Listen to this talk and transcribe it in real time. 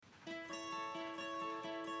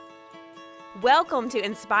Welcome to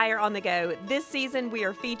Inspire on the Go. This season, we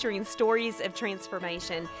are featuring stories of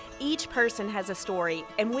transformation. Each person has a story,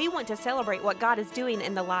 and we want to celebrate what God is doing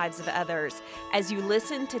in the lives of others. As you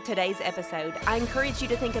listen to today's episode, I encourage you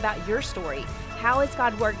to think about your story. How is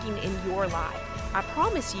God working in your life? I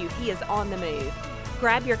promise you, He is on the move.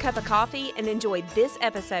 Grab your cup of coffee and enjoy this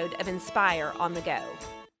episode of Inspire on the Go.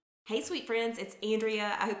 Hey, sweet friends, it's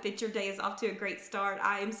Andrea. I hope that your day is off to a great start.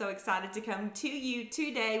 I am so excited to come to you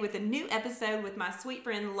today with a new episode with my sweet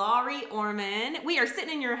friend, Laurie Orman. We are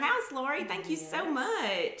sitting in your house, Laurie. Thank you so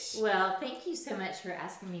much. Well, thank you so much for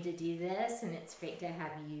asking me to do this, and it's great to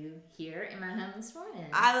have you here in my home this morning.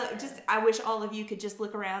 I wish all of you could just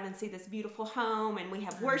look around and see this beautiful home, and we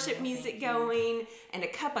have worship music going and a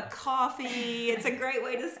cup of coffee. It's a great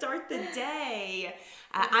way to start the day.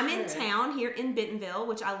 I'm in town here in Bentonville,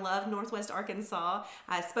 which I love, Northwest Arkansas.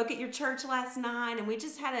 I spoke at your church last night, and we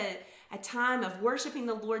just had a time of worshiping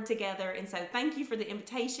the Lord together. And so thank you for the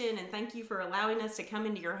invitation, and thank you for allowing us to come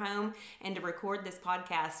into your home and to record this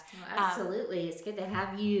podcast. Well, absolutely. It's good to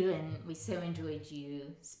have you, and we so enjoyed you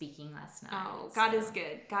speaking last night. Oh, God is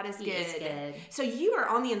good. God is He is good. So you are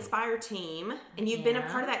on the Inspire team, and you've been a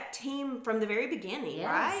part of that team from the very beginning,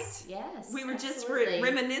 right? Yes. We were just absolutely.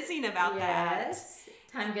 reminiscing about that.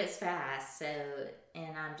 Time goes fast, and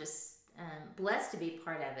I'm just blessed to be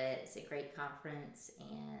part of it. It's a great conference,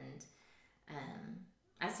 and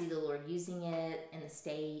I see the Lord using it in the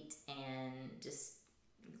state, and just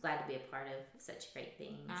glad to be a part of such great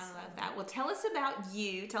things. I love that. Well, tell us about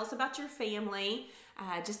you. Tell us about your family.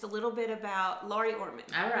 Just a little bit about Laurie Orman.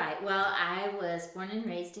 All right. Well, I was born and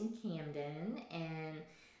raised in Camden, and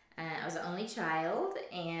I was the only child,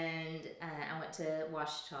 and I went to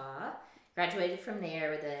Ouachita. Graduated from there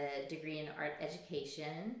with a degree in art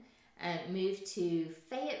education. Moved to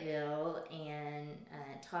Fayetteville and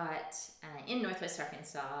taught in Northwest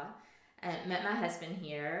Arkansas. Met my husband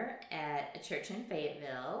here at a church in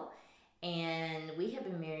Fayetteville. And we have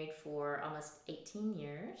been married for almost 18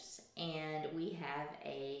 years. And we have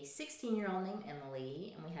a 16-year-old named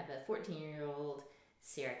Emily. And we have a 14-year-old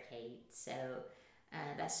Sarah Kate. So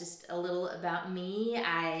that's just a little about me.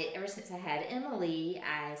 Ever since I had Emily,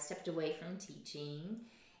 I stepped away from teaching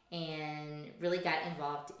and really got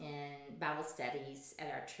involved in Bible studies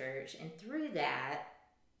at our church. And through that,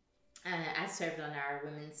 I served on our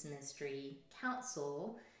Women's Ministry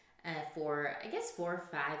Council for, 4 or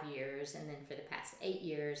 5 years. And then for the past 8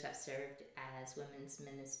 years, I've served as Women's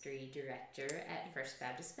Ministry Director at First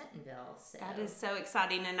Baptist Bentonville. So. That is so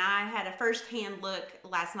exciting. And I had a firsthand look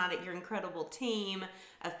last night at your incredible team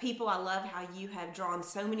of people. I love how you have drawn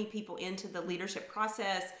so many people into the leadership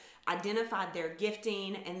process, identified their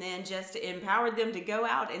gifting, and then just empowered them to go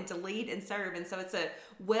out and to lead and serve. And so it's a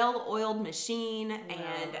well-oiled machine. Wow.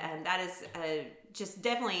 And that is just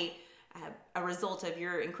definitely a result of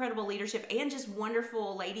your incredible leadership and just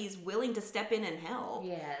wonderful ladies willing to step in and help.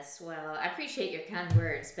 Yes, well, I appreciate your kind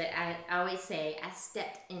words, but I always say I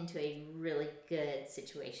stepped into a really good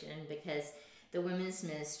situation because the women's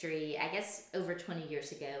ministry, over 20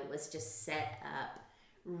 years ago, was just set up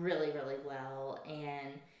really, really well.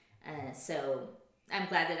 And so I'm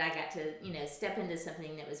glad that I got to, step into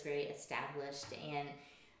something that was very established. And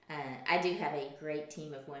I do have a great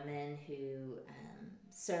team of women who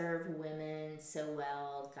serve women so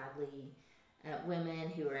well, godly women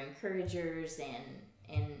who are encouragers,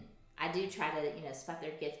 and I do try to spot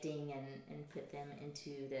their gifting and put them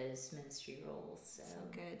into those ministry roles.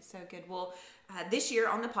 So good. Well, this year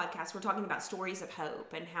on the podcast, we're talking about stories of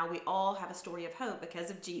hope and how we all have a story of hope because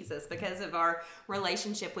of Jesus, because of our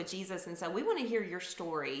relationship with Jesus. And so we want to hear your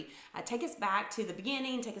story. Take us back to the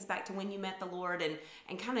beginning, take us back to when you met the Lord,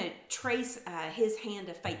 and kind of trace His hand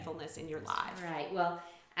of faithfulness in your life. Right. Well,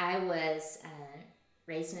 I was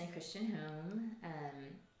raised in a Christian home.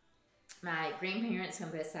 My grandparents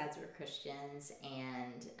on both sides were Christians,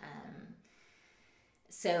 and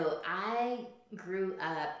so I grew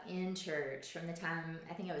up in church from the time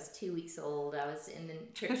I think I was 2 weeks old. I was in the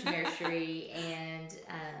church nursery, and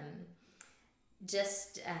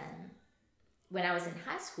when I was in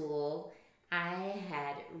high school, I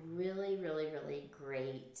had really, really, really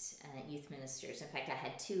great youth ministers. In fact, I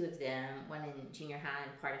had 2 of them, one in junior high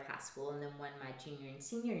and part of high school, and then one my junior and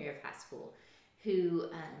senior year of high school, who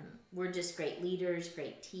were just great leaders,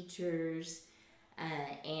 great teachers,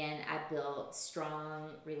 and I built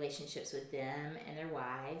strong relationships with them and their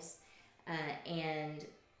wives, and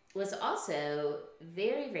was also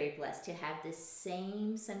very, very blessed to have this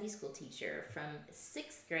same Sunday school teacher from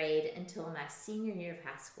 6th grade until my senior year of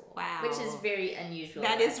high school. Wow. Which is very unusual.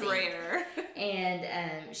 That is rare.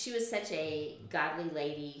 And she was such a godly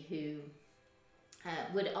lady who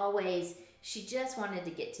would always she just wanted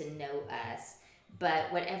to get to know us.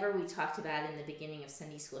 But whatever we talked about in the beginning of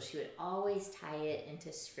Sunday school, she would always tie it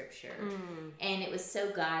into Scripture. And it was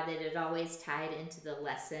so God that it always tied into the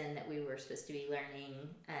lesson that we were supposed to be learning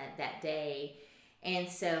that day. And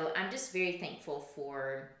so I'm just very thankful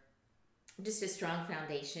for just a strong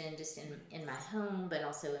foundation just in my home, but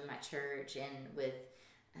also in my church, and with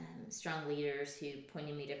strong leaders who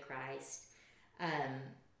pointed me to Christ.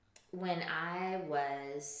 When I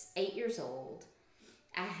was 8 years old,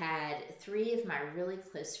 I had 3 of my really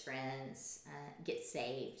close friends get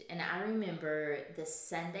saved. And I remember the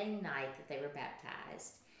Sunday night that they were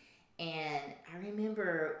baptized. And I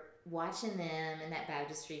remember watching them in that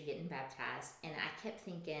baptistry getting baptized. And I kept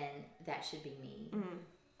thinking, that should be me.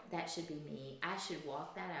 That should be me. I should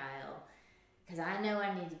walk that aisle because I know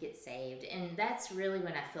I need to get saved. And that's really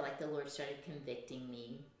when I feel like the Lord started convicting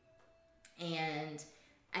me. And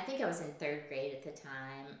I think I was in 3rd grade at the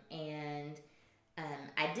time. And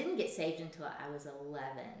I didn't get saved until I was 11.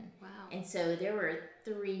 Wow. And so there were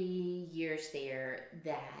 3 years there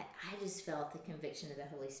that I just felt the conviction of the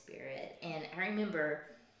Holy Spirit. And I remember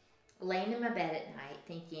laying in my bed at night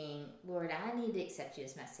thinking, Lord, I need to accept you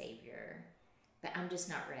as my Savior, but I'm just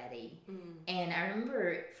not ready. And I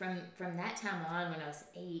remember from that time on, when I was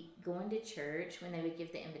 8, going to church when they would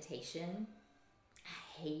give the invitation,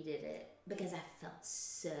 I hated it because I felt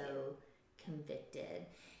so convicted.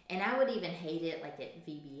 And I would even hate it like at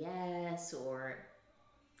VBS or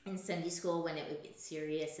in Sunday school when it would get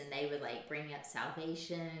serious and they would like bring up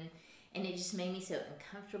salvation. And it just made me so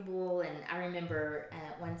uncomfortable. And I remember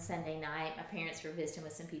one Sunday night, my parents were visiting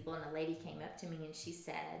with some people, and a lady came up to me and she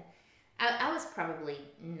said, I was probably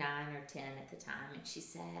 9 or 10 at the time, and she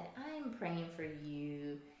said, I'm praying for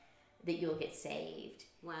you that you'll get saved.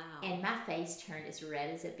 Wow. And my face turned as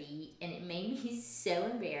red as a beet, and it made me so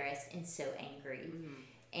embarrassed and so angry.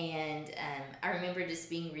 And I remember just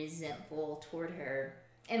being resentful toward her.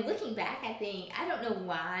 And looking back, I don't know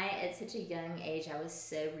why at such a young age I was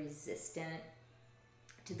so resistant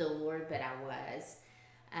to the Lord, but I was.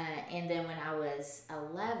 And then when I was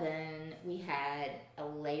 11, we had a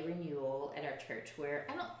lay renewal at our church where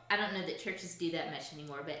I don't know that churches do that much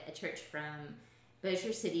anymore, but a church from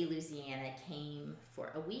Bossier City, Louisiana came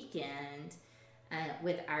for a weekend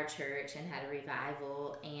with our church and had a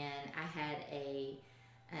revival. And I had a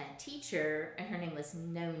teacher, and her name was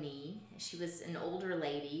Noni. She was an older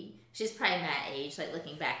lady. She's probably my age. Like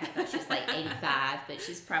looking back, I thought she was like 85, but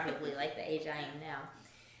she's probably like the age I am now.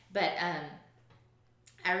 But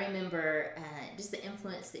I remember just the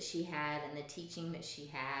influence that she had and the teaching that she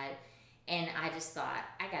had. And I just thought,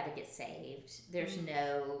 I got to get saved. There's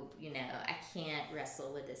no, I can't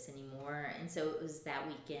wrestle with this anymore. And so it was that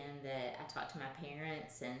weekend that I talked to my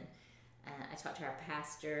parents, and I talked to our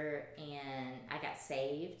pastor, and I got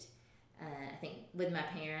saved, I think with my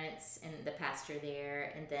parents and the pastor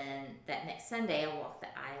there. And then that next Sunday, I walked the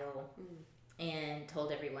aisle and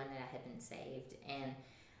told everyone that I had been saved. And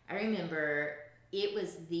I remember it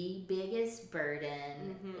was the biggest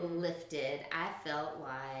burden lifted. I felt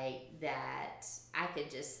like that I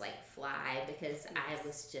could just like fly because I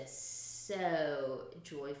was just so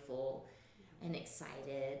joyful and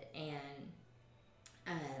excited. And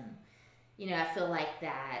I feel like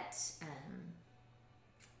that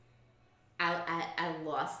I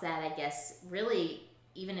lost that, I guess, really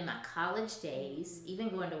even in my college days, even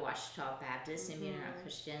going to Ouachita Baptist and being around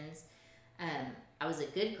Christians. I was a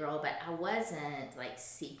good girl, but I wasn't like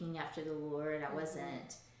seeking after the Lord. I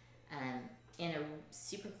wasn't in a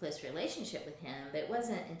super close relationship with Him. But it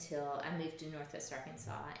wasn't until I moved to Northwest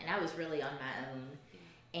Arkansas, and I was really on my own.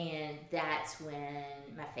 And that's when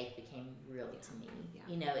my faith became real to me.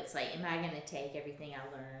 Yeah. It's like, am I going to take everything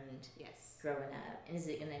I learned growing up, and is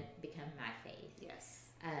it going to become my faith? Yes.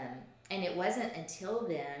 And it wasn't until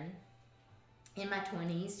then, in my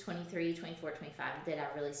 20s, 23, 24, 25, that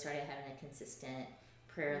I really started having a consistent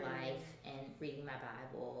prayer life and reading my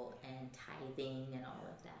Bible and tithing and all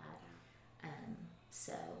of that.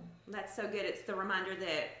 So that's so good. It's the reminder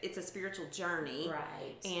that it's a spiritual journey.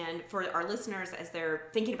 Right. And for our listeners, as they're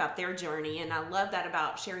thinking about their journey, and I love that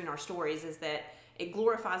about sharing our stories, is that it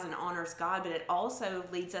glorifies and honors God, but it also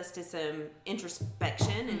leads us to some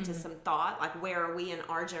introspection and to some thought, like where are we in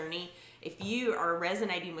our journey? If you are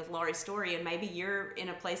resonating with Laurie's story and maybe you're in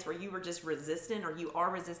a place where you were just resistant or you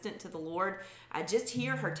are resistant to the Lord, I just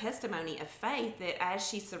hear her testimony of faith that as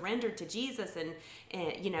she surrendered to Jesus and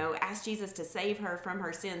asked Jesus to save her from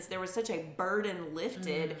her sins, there was such a burden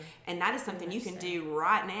lifted. And that is something you can do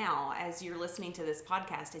right now as you're listening to this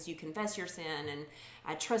podcast, as you confess your sin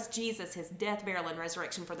trust Jesus, his death, burial, and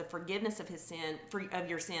resurrection for the forgiveness of of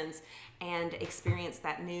your sins, and experience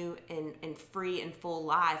that new and free and full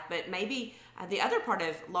life. But maybe the other part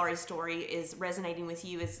of Laurie's story is resonating with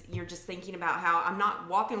you, is you're just thinking about how I'm not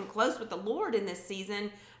walking close with the Lord in this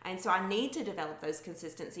season, and so I need to develop those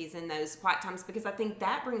consistencies in those quiet times, because I think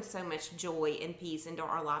that brings so much joy and peace into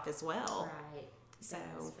our life as well. Right. So,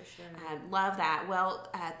 yes, for sure. Love that. Well,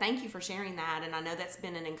 thank you for sharing that, and I know that's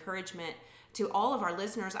been an encouragement to all of our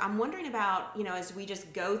listeners. I'm wondering about, as we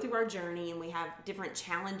just go through our journey and we have different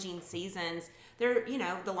challenging seasons,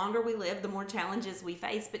 the longer we live, the more challenges we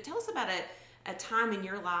face. But tell us about a time in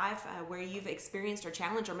your life where you've experienced a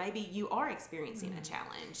challenge, or maybe you are experiencing a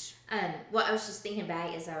challenge. Well, I was just thinking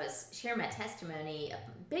back as I was sharing my testimony. A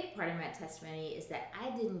big part of my testimony is that I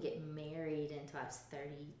didn't get married until I was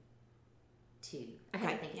 32. I had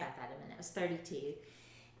to think about that a minute. I was 32.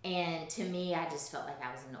 And to me, I just felt like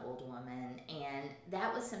I was an old woman. And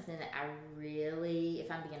that was something that I really,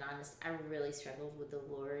 if I'm being honest, I really struggled with the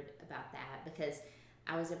Lord about that, because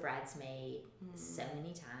I was a bridesmaid so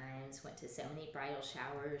many times, went to so many bridal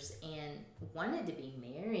showers, and wanted to be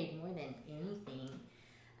married more than anything.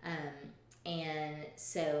 And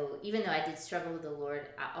so even though I did struggle with the Lord,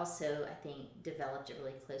 I also, I think, developed a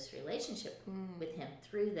really close relationship with him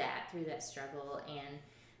through that struggle. And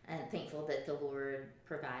I'm thankful that the Lord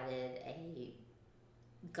provided a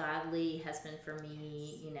godly husband for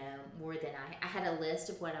me, more than I had a list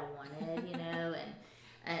of what I wanted,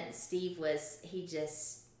 and Steve was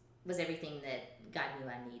everything that God knew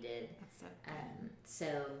I needed. That's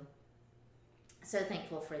so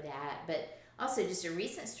thankful for that. But also just a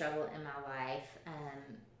recent struggle in my life.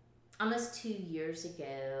 Almost 2 years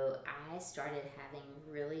ago, I started having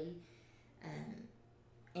really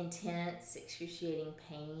intense, excruciating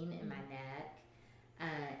pain in my neck.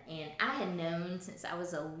 And I had known since I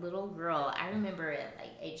was a little girl. I remember at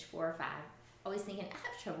like age 4 or 5, always thinking, I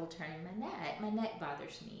have trouble turning my neck. My neck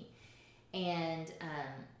bothers me. And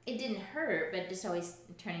it didn't hurt, but just always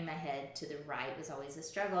turning my head to the right was always a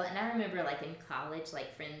struggle. And I remember like in college,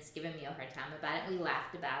 like friends giving me a hard time about it. We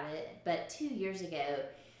laughed about it. But 2 years ago,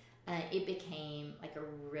 it became like a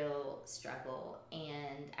real struggle,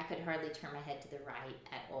 and I could hardly turn my head to the right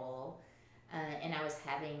at all. And I was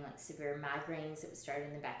having like severe migraines that would start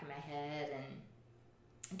in the back of my head,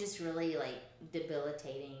 and just really like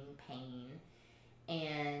debilitating pain.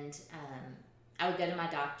 And I would go to my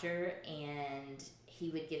doctor, and he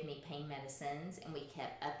would give me pain medicines, and we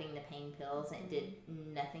kept upping the pain pills, and it did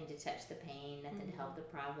nothing to touch the pain, nothing to help the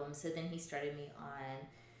problem. So then he started me on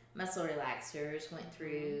muscle relaxers, went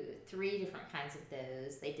through 3 different kinds of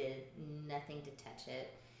those. They did nothing to touch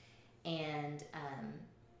it. And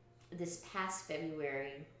this past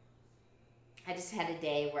February, I just had a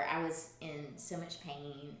day where I was in so much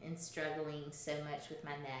pain and struggling so much with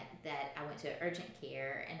my neck that I went to urgent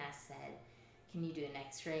care, and I said, can you do an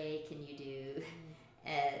x-ray? Can you do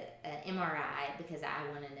an MRI? Because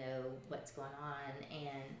I want to know what's going on.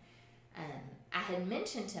 And I had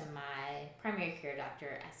mentioned to my primary care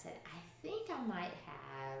doctor, I said, I think I might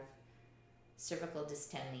have cervical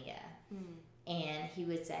dystonia. And he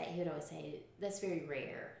would always say, that's very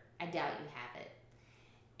rare. I doubt you have it.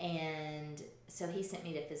 And so he sent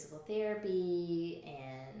me to physical therapy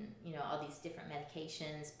and, all these different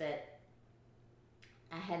medications. But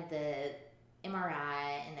I had the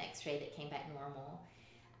MRI and the x-ray that came back normal.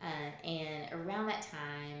 And around that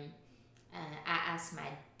time, I asked my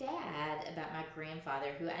dad about my grandfather,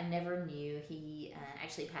 who I never knew. He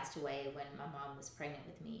actually passed away when my mom was pregnant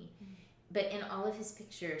with me. But in all of his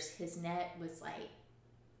pictures, his neck was like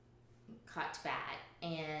cocked back.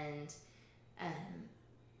 And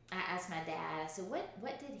I asked my dad, I said,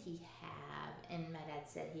 what did he have? And my dad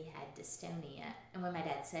said he had dystonia. And when my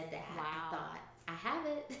dad said that, I thought, I have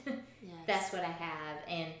it. Yes. That's what I have.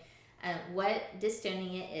 And what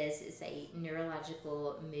dystonia is a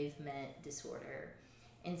neurological movement disorder.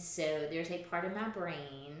 And so there's a part of my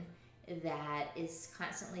brain that is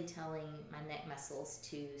constantly telling my neck muscles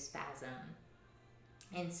to spasm.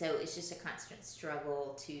 And so it's just a constant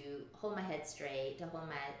struggle to hold my head straight, to hold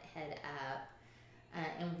my head up.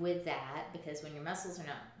 And with that, because when your muscles are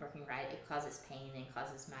not working right, it causes pain and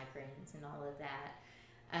causes migraines and all of that.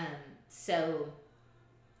 So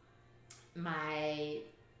my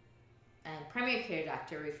primary care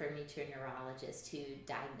doctor referred me to a neurologist who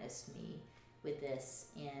diagnosed me with this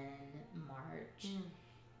in March.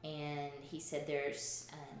 And he said there's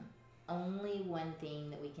only one thing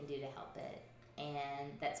that we can do to help it,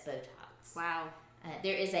 and that's Botox. Wow.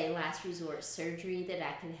 There is a last resort surgery that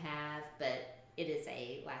I could have, but it is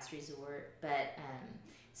a last resort. But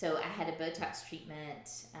so I had a Botox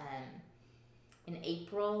treatment in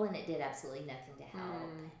April, and it did absolutely nothing to help.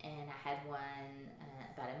 And I had one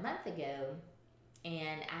about a month ago,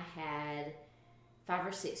 and I had 5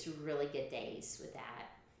 or 6 really good days with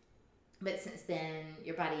that. But since then,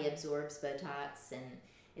 your body absorbs Botox, and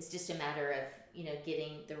it's just a matter of,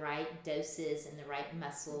 getting the right doses and the right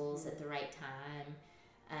muscles at the right time.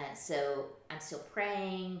 So I'm still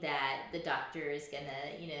praying that the doctor is going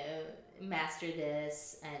to, master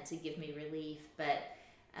this to give me relief. But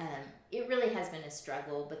it really has been a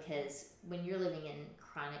struggle, because when you're living in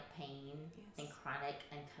chronic pain and chronic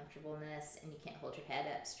uncomfortableness, and you can't hold your head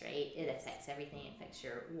up straight, it affects everything. It affects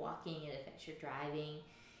your walking, it affects your driving,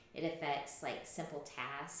 it affects like simple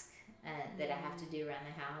tasks that I have to do around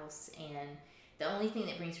the house. And the only thing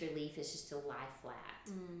that brings relief is just to lie flat.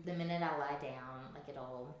 The minute I lie down, like, it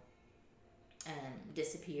all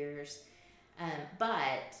disappears.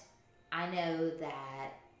 But I know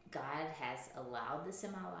that God has allowed this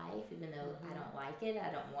in my life, even though I don't like it,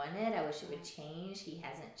 I don't want it, I wish it would change. He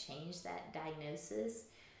hasn't changed that diagnosis.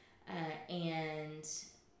 And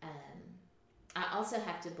I also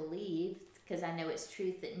have to believe, because I know it's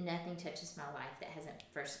truth, that nothing touches my life that hasn't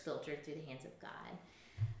first filtered through the hands of God.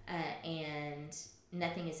 And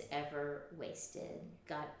nothing is ever wasted.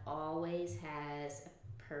 God always has a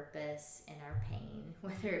purpose in our pain,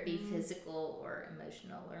 whether it be physical or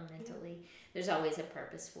emotional or mentally. There's always a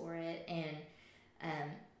purpose for it. And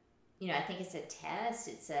I think it's a test.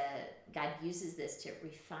 God uses this to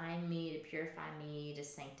refine me, to purify me, to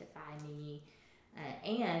sanctify me.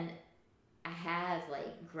 And I have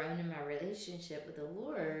grown in my relationship with the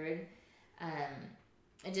Lord,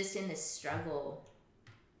 just in this struggle.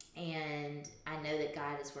 And I know that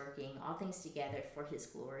God is working all things together for His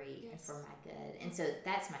glory and for my good. And so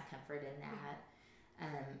that's my comfort in that.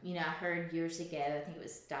 I heard years ago, I think it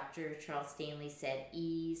was Dr. Charles Stanley said,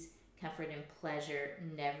 ease, comfort, and pleasure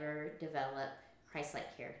never develop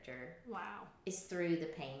Christ-like character. Wow. It's through the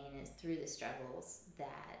pain, it's through the struggles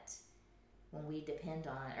that when we depend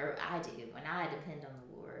on, or I do, when I depend on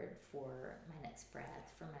the Lord for my next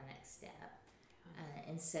breath, for my next step.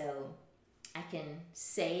 And so I can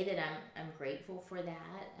say that I'm grateful for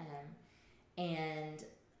that. And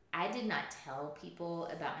I did not tell people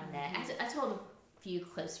about my neck. I told a few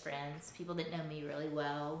close friends, people that know me really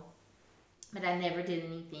well, but I never did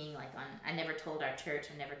anything I never told our church,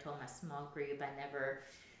 I never told my small group, I never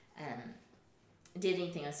did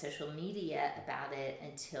anything on social media about it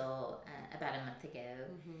until about a month ago.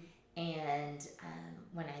 And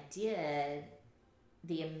when I did,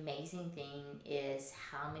 the amazing thing is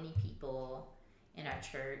how many people in our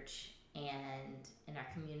church and in our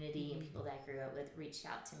community and people that I grew up with reached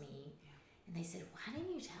out to me. And they said, why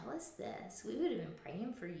didn't you tell us this? We would have been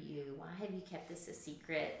praying for you. Why have you kept this a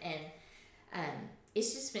secret? And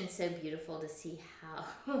it's just been so beautiful to see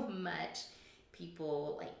how much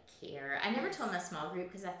people care. I never told my small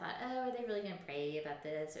group, because I thought, oh, are they really going to pray about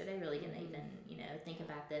this? Are they really going to even, think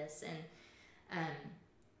about this? And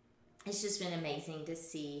it's just been amazing to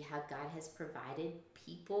see how God has provided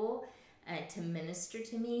people to minister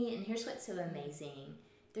to me. And here's what's so amazing.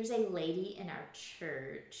 There's a lady in our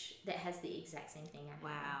church that has the exact same thing I have.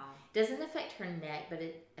 Wow. Doesn't affect her neck, but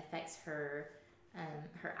it affects her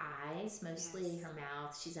eyes, mostly her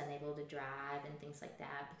mouth. She's unable to drive and things like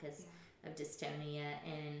that because of dystonia.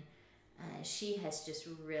 And she has just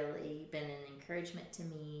really been an encouragement to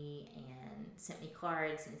me and sent me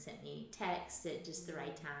cards and sent me texts at just the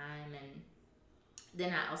right time. And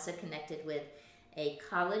then I also connected with a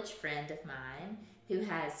college friend of mine who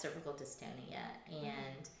has cervical dystonia.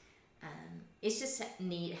 And it's just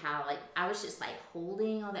neat how I was just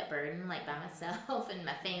holding all that burden by myself, and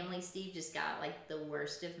my family, Steve just got the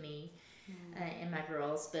worst of me and my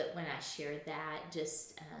girls. But when I shared that,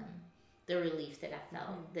 just the relief that I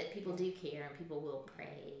felt that people do care and people will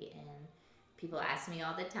pray, and people ask me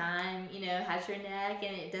all the time, how's your neck?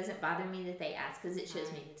 And it doesn't bother me that they ask, because it shows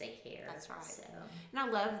me that they care. That's right. So. And I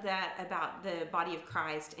love that about the body of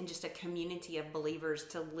Christ and just a community of believers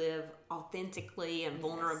to live authentically and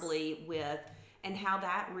vulnerably with, and how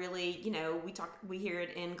that really, we hear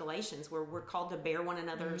it in Galatians where we're called to bear one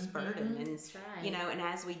another's burden. And, that's right. And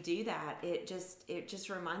as we do that, it just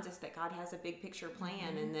reminds us that God has a big picture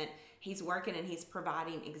plan and that He's working and He's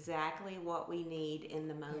providing exactly what we need in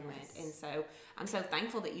the moment. Yes. And so I'm so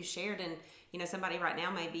thankful that you shared. And, somebody right now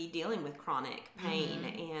may be dealing with chronic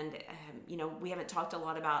pain. And, we haven't talked a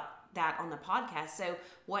lot about that on the podcast. So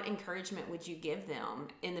what encouragement would you give them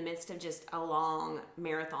in the midst of just a long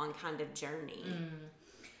marathon kind of journey?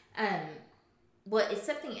 Well, it's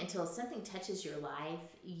something, until something touches your life,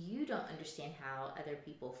 you don't understand how other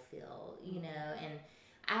people feel, and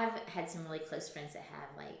I've had some really close friends that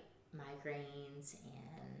have migraines and,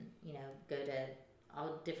 go to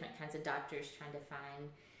all different kinds of doctors trying to find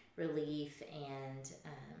relief. And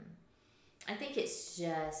I think it's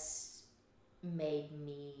just made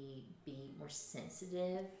me be more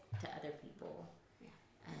sensitive to other people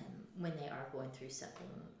when they are going through something,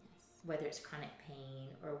 whether it's chronic pain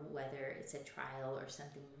or whether it's a trial or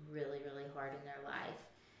something really, really hard in their life.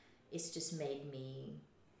 It's just made me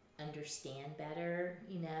understand better,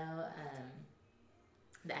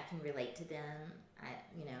 that I can relate to them.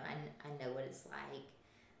 I know what it's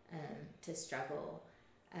like to struggle.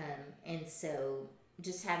 And so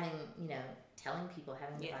just having, telling people,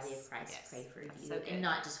 having the body of Christ pray for you and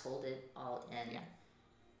not just hold it all in.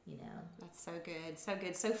 That's so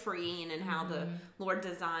good, so freeing, and how the Lord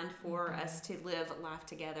designed for us to live life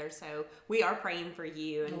together. So we are praying for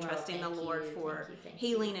you and trusting the Lord for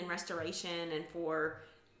healing and restoration, and for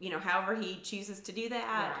however He chooses to do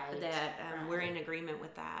that. We're in agreement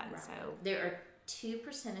with that. Right. So there are 2%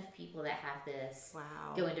 of people that have this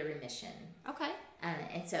go into remission. Okay.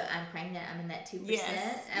 And so I'm praying that I'm in that 2%.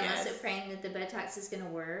 Yes. I'm also praying that the Botox is going to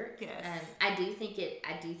work. Yes. I do think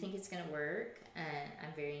it's going to work.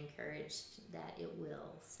 I'm very encouraged that it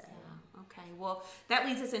will. So. Yeah. Okay. Well, that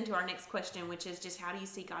leads us into our next question, which is just, how do you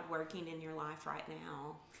see God working in your life right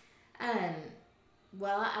now?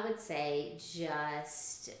 Well, I would say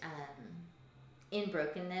just in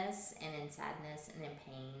brokenness and in sadness and in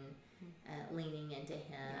pain, leaning into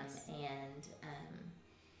Him.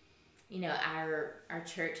 And our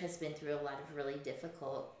church has been through a lot of really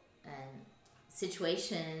difficult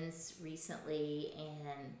situations recently,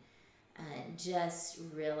 and just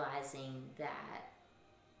realizing that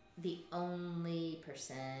the only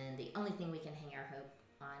thing we can hang our hope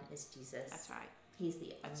on is Jesus. That's right. He's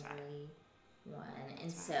the only one.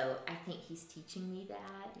 And so I think He's teaching me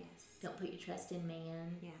that. Yes. Don't put your trust in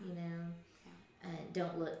man. Yeah.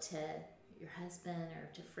 Don't look to your husband or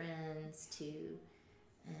to friends to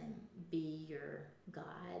be your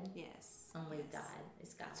God. Yes. Only God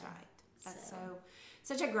is God. That's right. That's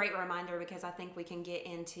such a great reminder, because I think we can get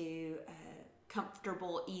into a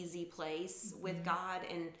comfortable, easy place with God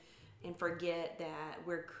and forget that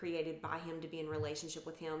we're created by Him to be in relationship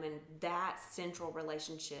with Him, and that central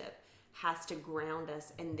relationship has to ground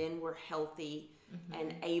us, and then we're healthy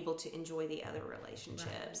and able to enjoy the other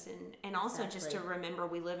relationships. And also just to remember,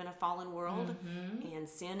 we live in a fallen world, and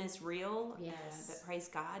sin is real. Yes. But praise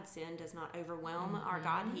God, sin does not overwhelm our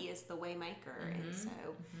God. He is the way maker. And so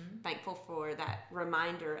thankful for that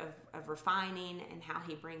reminder of refining and how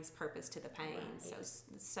He brings purpose to the pain. Right.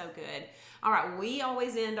 So good. All right, we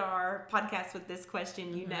always end our podcast with this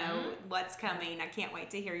question. You know what's coming. I can't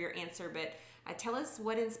wait to hear your answer, but tell us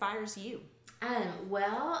what inspires you.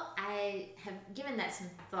 Well, I have given that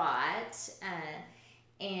some thought,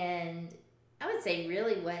 and I would say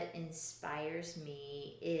really what inspires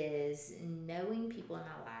me is knowing people in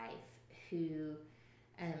my life who,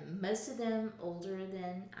 most of them older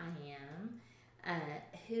than I am,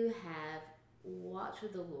 who have walked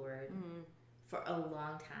with the Lord for a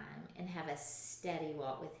long time and have a steady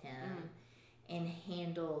walk with Him and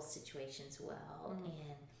handle situations well,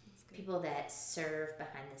 and people that serve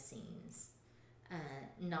behind the scenes.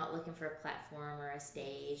 Not looking for a platform or a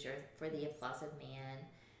stage or for the applause of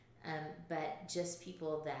man, but just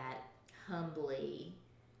people that humbly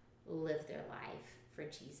live their life for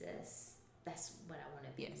Jesus. That's what I want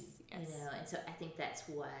to be. Yes. And so I think that's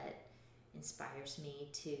what inspires me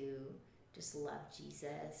to just love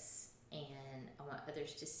Jesus, and I want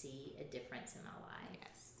others to see a difference in my life.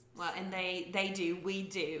 Yes. Well, and they do, we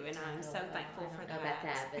do, and I'm so thankful for that. I don't know about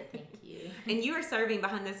that, but thank you. And you are serving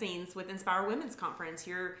behind the scenes with Inspire Women's Conference.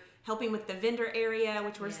 You're helping with the vendor area,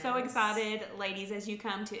 which we're so excited. Ladies, as you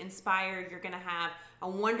come to Inspire, you're going to have a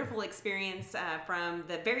wonderful experience from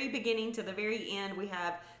the very beginning to the very end. We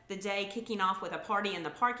have the day kicking off with a party in the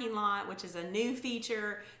parking lot, which is a new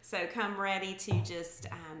feature. So come ready to just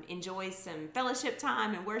enjoy some fellowship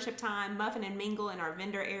time and worship time, muffin and mingle in our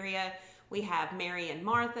vendor area. We have Mary and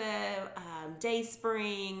Martha,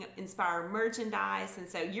 Dayspring, Inspire merchandise. And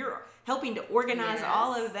so you're helping to organize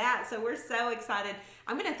all of that. So we're so excited.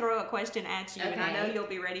 I'm going to throw a question at you, and I know you'll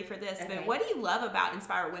be ready for this. But what do you love about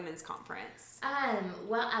Inspire Women's Conference?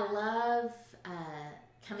 Well, I love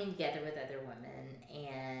coming together with other women.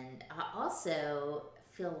 And I also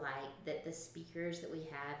feel like that the speakers that we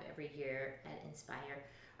have every year at Inspire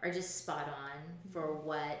are just spot on for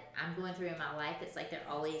what I'm going through in my life. It's like they're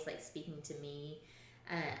always like speaking to me.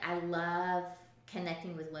 I love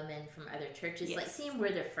connecting with women from other churches, like seeing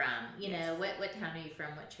where they're from. You know, what town are you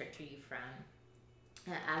from? What church are you from?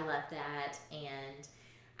 I love that, and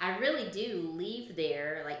I really do leave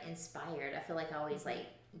there like inspired. I feel like I always like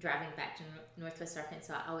driving back to Northwest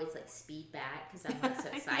Arkansas, I always like speed back because I'm like so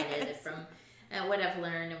excited yes. from what I've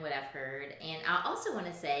learned and what I've heard. And I also want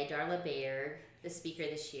to say Darla Baird, the speaker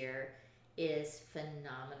this year, is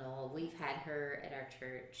phenomenal. We've had her at our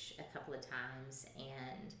church a couple of times,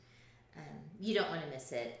 and you don't want to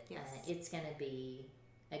miss it. Yes. It's going to be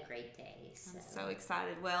a great day. So. I'm so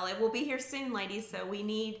excited. Well, it will be here soon, ladies, so we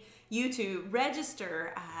need you to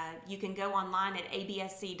register. You can go online at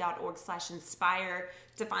absc.org/inspire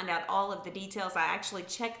to find out all of the details. I actually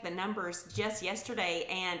checked the numbers just yesterday,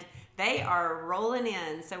 and they are rolling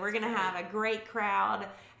in. So we're going to have a great crowd.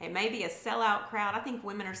 It may be a sellout crowd. I think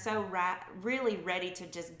women are so really ready to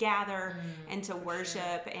just gather and to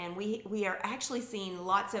worship. Sure. And we are actually seeing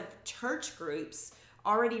lots of church groups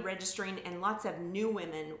already registering, and lots of new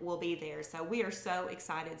women will be there. So we are so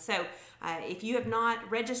excited. So if you have not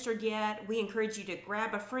registered yet, we encourage you to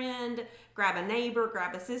grab a friend, grab a neighbor,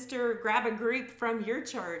 grab a sister, grab a group from your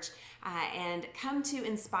church, and come to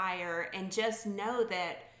Inspire, and just know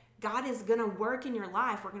that God is going to work in your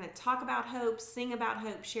life. We're going to talk about hope, sing about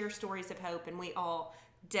hope, share stories of hope, and we all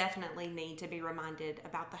definitely need to be reminded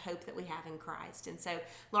about the hope that we have in Christ. And so,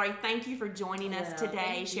 Laurie, thank you for joining us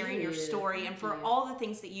today, sharing your story, and for all the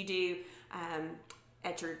things that you do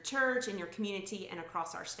at your church, in your community, and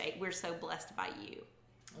across our state. We're so blessed by you.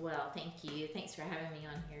 Well, thank you. Thanks for having me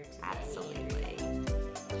on here today. Absolutely.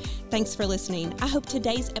 Thanks for listening. I hope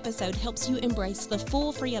today's episode helps you embrace the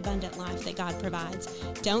full, free, abundant life that God provides.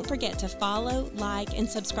 Don't forget to follow, like, and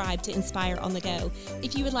subscribe to Inspire on the Go.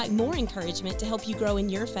 If you would like more encouragement to help you grow in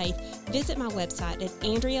your faith, visit my website at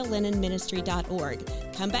AndreaLennonMinistry.org.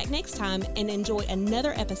 Come back next time and enjoy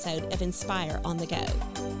another episode of Inspire on the Go.